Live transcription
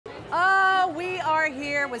are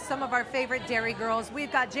here with some of our favorite Derry girls.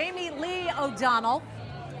 We've got Jamie Lee O'Donnell.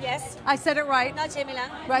 Yes. I said it right. Not Jamie Lang.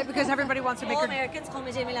 Right, because everybody wants to make All her... Americans call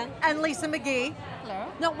me Jamie Lang. And Lisa McGee. Hello.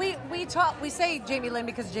 No, we say Jamie Lynn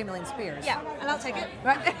because of Jamie Lynn Spears. Yeah, and I'll take it.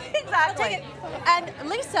 Right, exactly. I'll take it. And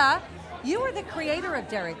Lisa, you are the creator of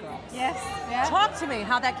Derry Girls. Yes. Yeah. Talk to me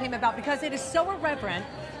how that came about, because it is so irreverent,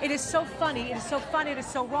 it is so funny, it is so fun, it is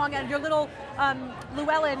so wrong, and your little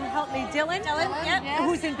Llewellyn, help me, Dylan, Yep. Yes.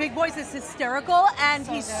 who's in Big Boys, is hysterical, and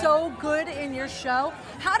So he's good. so good in your show.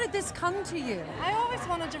 How did this come to you? I always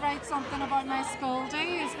wanted to write something about my school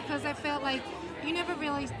days because I felt like you never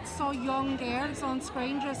really saw young girls on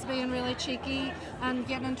screen just being really cheeky and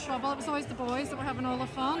getting in trouble. It was always the boys that were having all the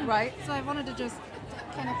fun. Right. So I wanted to just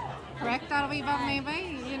kind of correct that a wee bit,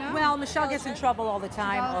 maybe, you know? Well, Michelle gets in trouble all the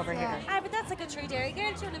time Well, over yeah. here. But that's like a true Derry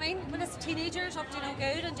girl, do you know what I mean? When it's teenagers up to no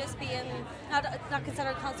good and just being not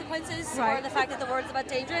considering consequences Right. or the fact that the world's a bit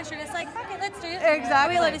dangerous, you're just like, okay, let's do it. Exactly. Are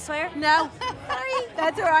we allowed to swear? No. Sorry.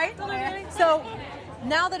 That's all right. Don't worry. So,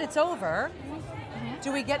 now that it's over,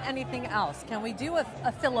 do we get anything else? Can we do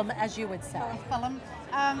a film, as you would say? Film.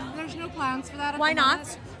 There's no plans for that at Why the not?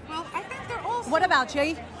 minute. Well, I think they're all What about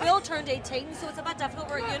you? We all turned 18, so it's a bit difficult.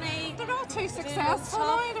 We're at uni. they're all too successful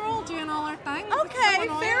tough. now. They're all doing all their things. It's Okay, so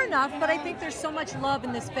annoying, fair enough, you but I know? think there's so much love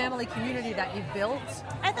in this family community that you've built.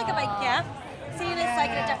 I think about gap. Seeing it's like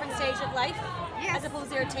at a Yeah. different stage of life Yes. as opposed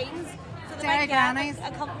to your teens. So the Derry big gap, Grannies.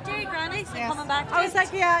 Derry Grannies, Yes. coming back to I was it.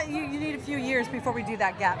 like, yeah, you need a few years before we do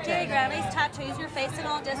that gap Derry thing. Grannies, tattoos, your face and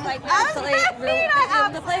all, just like I absolutely mean,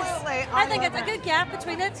 ruin the place. absolutely. I think love it's a good gap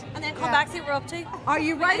between it, and then come Yeah. back see what we're up to. Are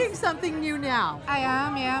you writing something new now? I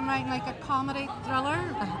am, yeah. I'm writing like a comedy thriller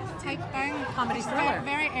type thing. Comedy It's thriller.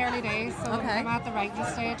 Very, very early days, so Okay. I'm at the writing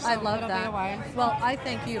stage. So I love it'll Be a that. while. Well, I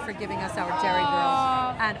thank you for giving us our Derry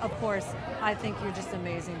Girls. And of course, I think you're just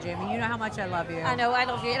amazing, Jamie. You know how much I love you. I know, I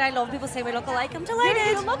love you, and I love people say we look alike. I'm delighted.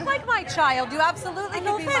 You look like my child. You absolutely can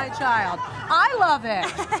love be it. my child. I love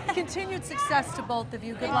it. Continued success to both of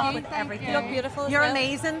you. Good luck with Thank everything. you. You look beautiful as You're well.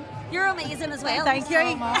 amazing. You're amazing as well. Thank you.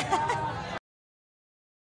 So much.